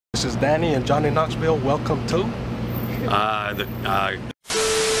This is Danny and Johny Knoxville. Welcome to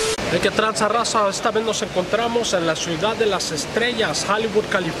 ¿Qué tranza, raza? Esta vez nos encontramos en la ciudad de las estrellas, Hollywood,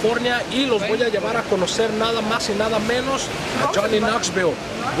 California, y los voy a llevar a conocer nada más y nada menos a Johny Knoxville.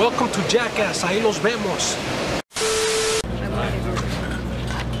 Welcome to Jackass. Ahí los vemos.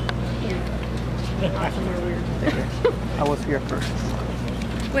 I was here first.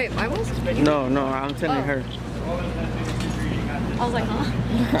 Wait, I was? No, I'm telling her. I was like, huh?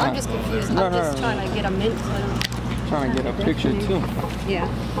 I'm just confused. I'm just trying to get a mint. Trying to get a picture too. Yeah.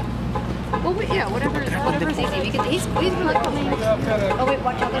 Well, yeah, whatever's easy. He's been like coming. Oh wait,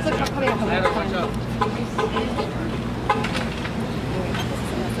 watch out! There's a truck coming up.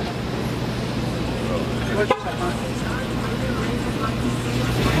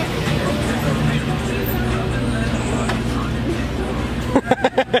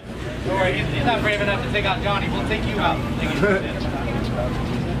 Don't worry, he's not brave enough to take out Johnny. We'll take you out.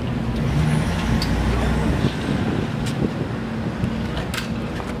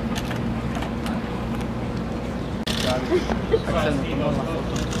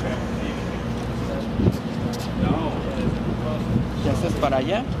 Te haces para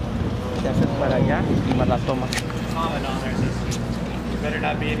allá y me la tomas. Comment on there says, there better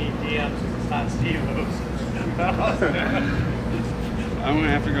not be any DMs. It's not Steve-O's. I'm gonna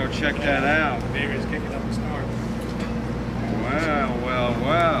have to go check that out. Neighbor's kicking up a storm.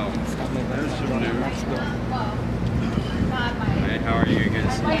 Wow. There's some news. Hey, how are you? Good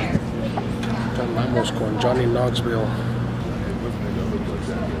to see you. Vamos con Johny Knoxville.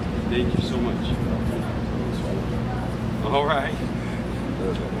 Thank you so much. All right.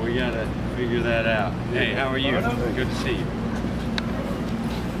 We gotta figure that out. Hey, how are you? Good to see you.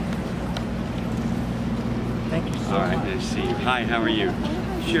 Thank you so much. All right, nice to see you. Hi, how are you?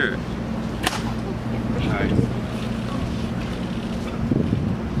 Sure. All right.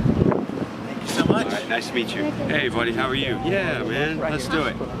 Thank you so much. All right, nice to meet you. Hey, buddy, how are you? Yeah, man, let's do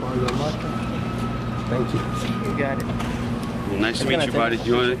it. Thank you. You got it. Well, nice to meet you, buddy.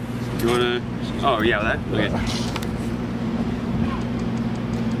 Do you wanna? Oh, yeah, that. Okay.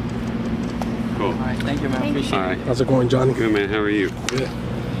 Cool. All right, thank you, man. Appreciate All right. How's it going, Johnny? Good, man. How are you? Good.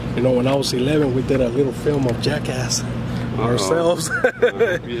 You know, when I was 11, we did a little film of Jackass ourselves.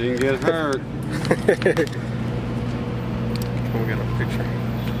 You didn't get hurt. We'll get a picture.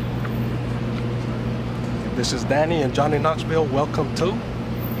 This is Danny and Johny Knoxville. Welcome to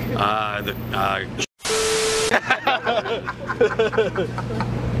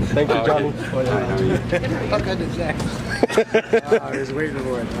Thank you, Johnny. Hi, how are you? Okay, the Jack. I was waiting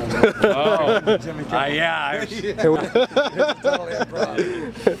for it. Oh, yeah. Totally a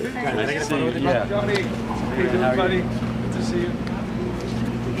problem. Nice to see you. Yeah. Johnny, how you doing, buddy? Good to see you.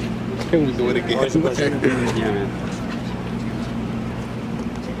 Can we do it again? Yeah, man.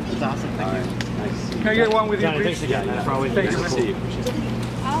 It's awesome. All right. Nice to see you. Can I get one with you, please? Thanks again. Nice to see you.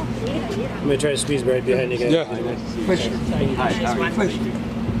 I'm gonna try to squeeze right behind you guys. Yeah. Nice to see you. Hi, how are you?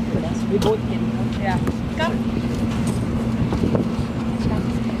 We both can. Yeah. Got it.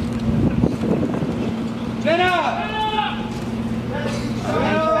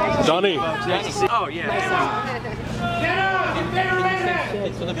 Johnny. Oh, yeah.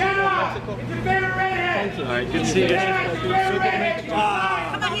 All right, good to see you.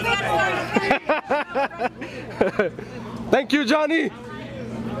 Thank you, Johnny.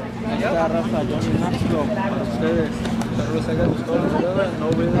 La raza, Johny Knoxville, para ustedes. Espero les haya gustado el video. No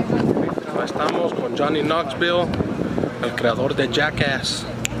olviden. Estamos con Johny Knoxville, el creador de Jackass.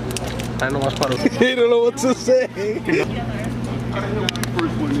 I know what's para usted. I don't know what to say.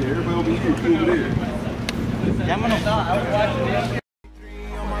 First one there. Everybody over here. Over there. Llámanos.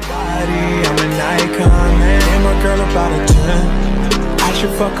 I'm an icon, man. And my girl about a 10. I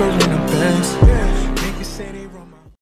should fuck her in a Benz.